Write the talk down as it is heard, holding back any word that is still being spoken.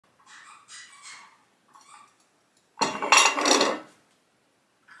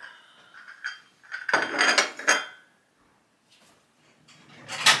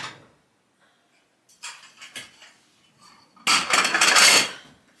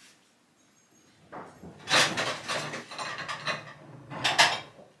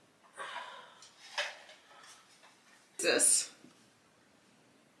this?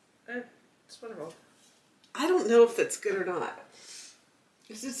 It's wonderful. I don't know if that's good or not.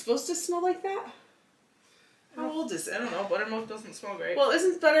 Is it supposed to smell like that? How old is it? I don't know. Buttermilk doesn't smell great. Well,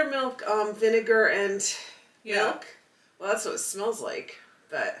 isn't buttermilk vinegar and milk? Well, that's what it smells like.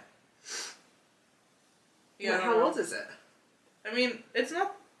 But yeah, how old is it? I mean, it's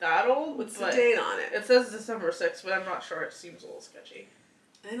not that old. What's the date on it? It says December 6th, but I'm not sure. It seems a little sketchy.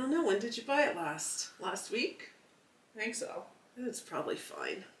 I don't know. When did you buy it last? Last week? I think so. It's probably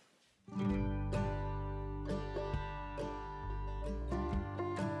fine.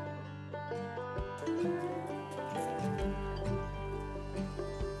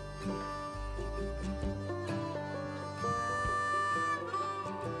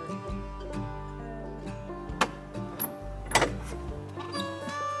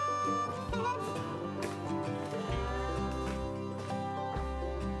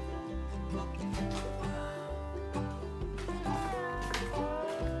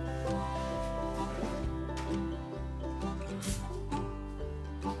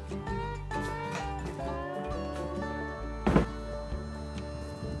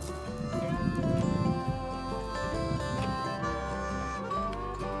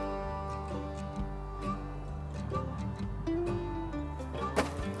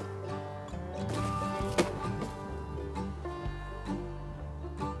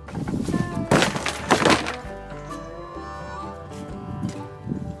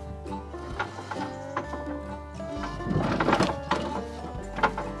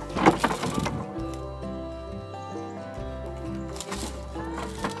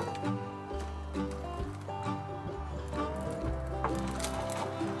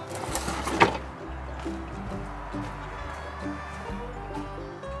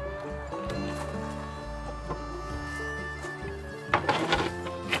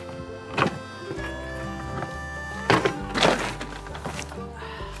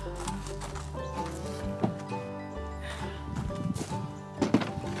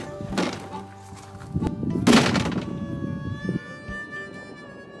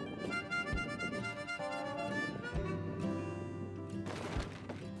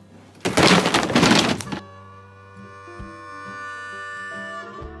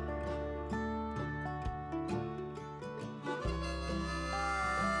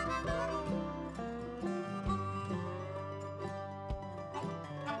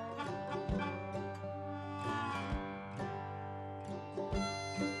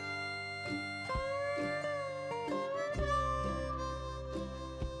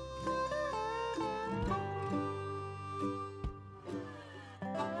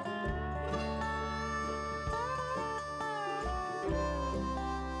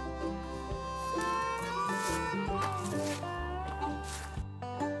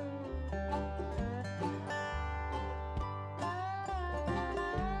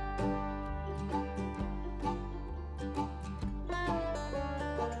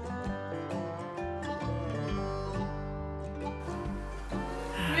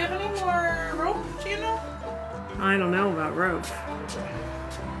 I don't know about rope.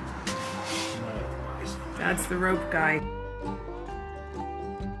 That's the rope guy.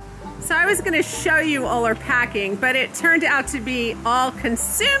 So I was going to show you all our packing, but it turned out to be all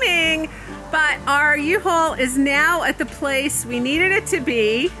consuming. But our U-Haul is now at the place we needed it to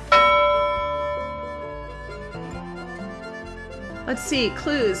be. Let's see,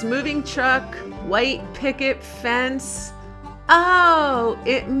 clues. Moving truck, white picket fence. Oh,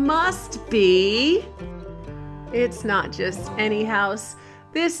 it must be. It's not just any house.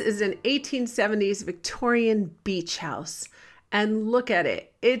 This is an 1870s Victorian beach house. And look at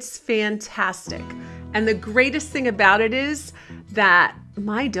it. It's fantastic. And the greatest thing about it is that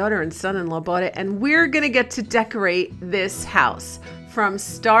my daughter and son-in-law bought it, and we're going to get to decorate this house from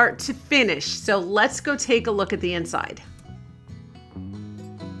start to finish. So let's go take a look at the inside.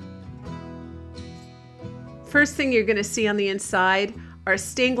 First thing you're going to see on the inside are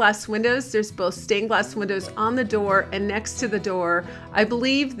stained glass windows. There's both stained glass windows on the door and next to the door. I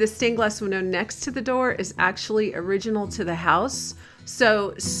believe the stained glass window next to the door is actually original to the house.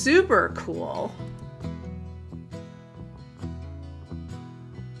 So super cool.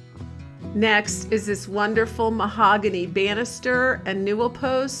 Next is this wonderful mahogany banister and newel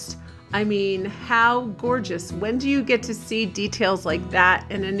post. I mean, how gorgeous. When do you get to see details like that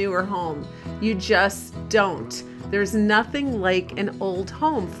in a newer home? You just don't. There's nothing like an old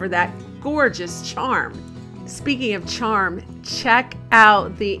home for that gorgeous charm. Speaking of charm, check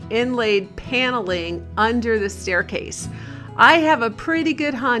out the inlaid paneling under the staircase. I have a pretty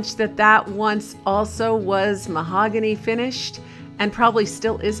good hunch that that once also was mahogany finished, and probably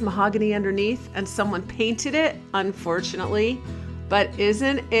still is mahogany underneath, and someone painted it, unfortunately. But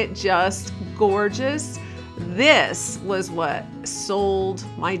isn't it just gorgeous? This was what sold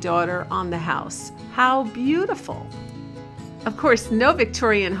my daughter on the house. How beautiful. Of course, no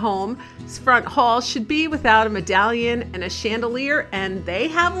Victorian home's front hall should be without a medallion and a chandelier, and they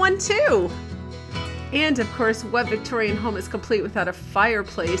have one too. And of course, what Victorian home is complete without a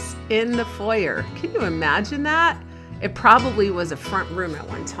fireplace in the foyer? Can you imagine that? It probably was a front room at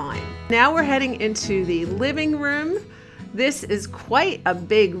one time. Now we're heading into the living room. This is quite a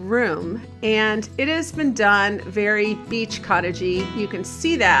big room, and it has been done very beach cottagey. You can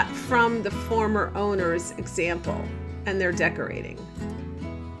see that from the former owner's example, and they're decorating.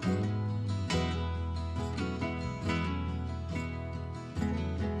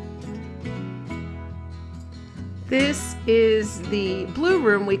 This is the blue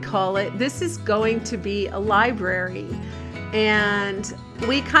room, we call it. This is going to be a library, and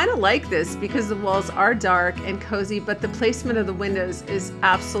we kind of like this because the walls are dark and cozy, but the placement of the windows is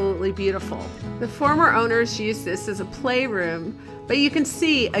absolutely beautiful. The former owners used this as a playroom, but you can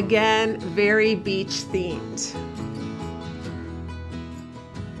see, again, very beach themed.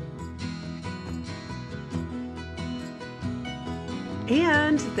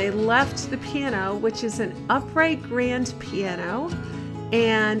 And they left the piano, which is an upright grand piano,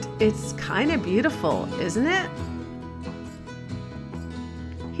 and it's kind of beautiful, isn't it?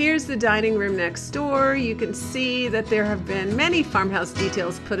 Here's the dining room next door. You can see that there have been many farmhouse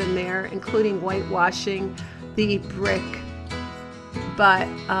details put in there, including whitewashing the brick. But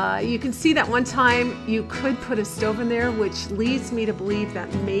you can see that one time you could put a stove in there, which leads me to believe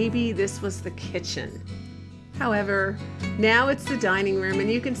that maybe this was the kitchen. However, now it's the dining room,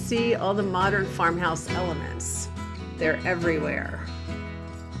 and you can see all the modern farmhouse elements. They're everywhere.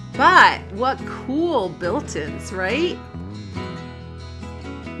 But what cool built-ins, right?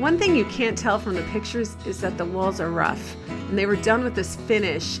 One thing you can't tell from the pictures is that the walls are rough, and they were done with this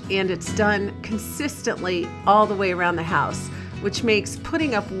finish, and it's done consistently all the way around the house, which makes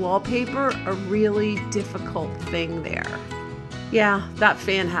putting up wallpaper a really difficult thing there. Yeah, that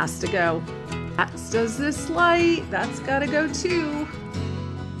fan has to go. As does this light. That's gotta go too.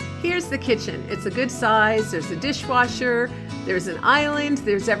 Here's the kitchen. It's a good size. There's a dishwasher, there's an island,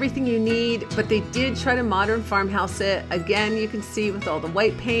 there's everything you need, but they did try to modern farmhouse it. Again, you can see with all the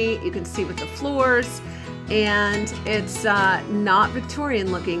white paint, you can see with the floors, and it's not Victorian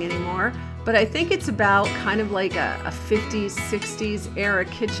looking anymore, but I think it's about kind of like a 50s, 60s era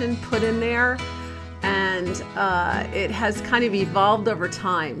kitchen put in there. And it has kind of evolved over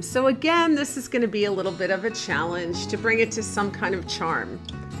time. So again, this is going to be a little bit of a challenge to bring it to some kind of charm.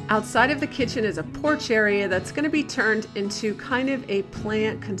 Outside of the kitchen is a porch area that's going to be turned into kind of a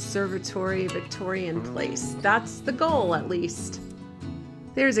plant conservatory Victorian place. That's the goal, at least.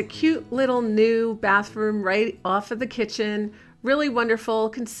 There's a cute little new bathroom right off of the kitchen. Really wonderful,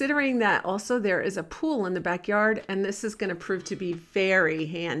 considering that also there is a pool in the backyard, and this is going to prove to be very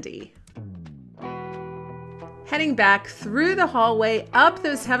handy. Heading back through the hallway, up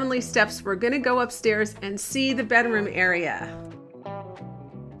those heavenly steps, we're going to go upstairs and see the bedroom area.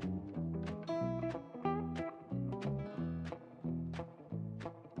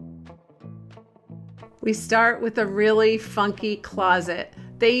 We start with a really funky closet.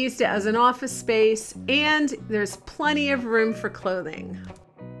 They used it as an office space, and there's plenty of room for clothing.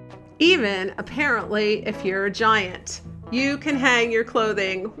 Even, apparently, if you're a giant, you can hang your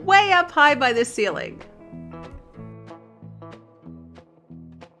clothing way up high by the ceiling.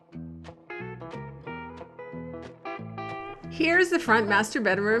 Here's the front master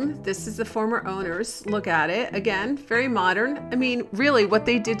bedroom. This is the former owner's. Look at it. Again, very modern. I mean, really, what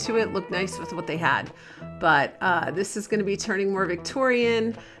they did to it looked nice with what they had. But this is going to be turning more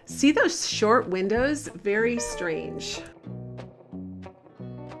Victorian. See those short windows? Very strange.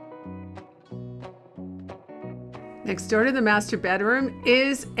 Next door to the master bedroom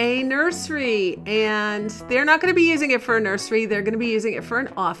is a nursery, and they're not going to be using it for a nursery. They're going to be using it for an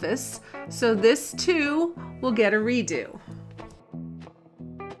office. So this too will get a redo.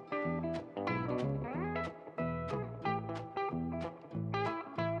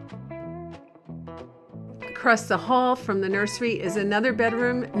 Across the hall from the nursery is another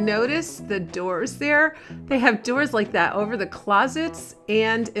bedroom. Notice the doors there. They have doors like that over the closets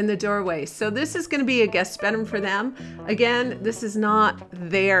and in the doorway. So this is going to be a guest bedroom for them. Again, this is not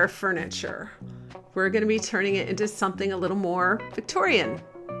their furniture. We're going to be turning it into something a little more Victorian.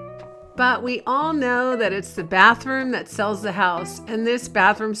 But we all know that it's the bathroom that sells the house, and this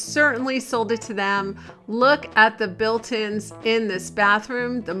bathroom certainly sold it to them. Look at the built-ins in this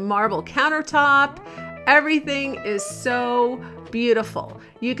bathroom, the marble countertop, Everything is so beautiful.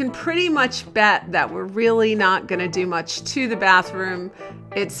 You can pretty much bet that we're really not going to do much to the bathroom.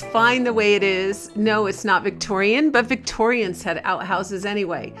 It's fine the way it is. No, it's not Victorian, but Victorians had outhouses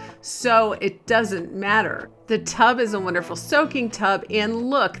anyway, so it doesn't matter. The tub is a wonderful soaking tub, and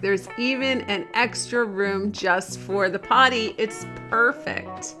look, there's even an extra room just for the potty. It's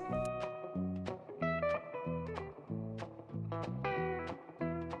perfect.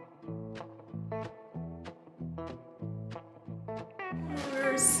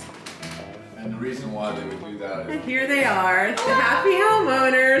 And the reason why they would do that is... Here they are, the happy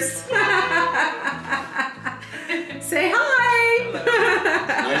homeowners. Say hi.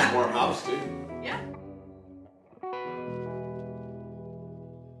 Nice warm house too. Yeah.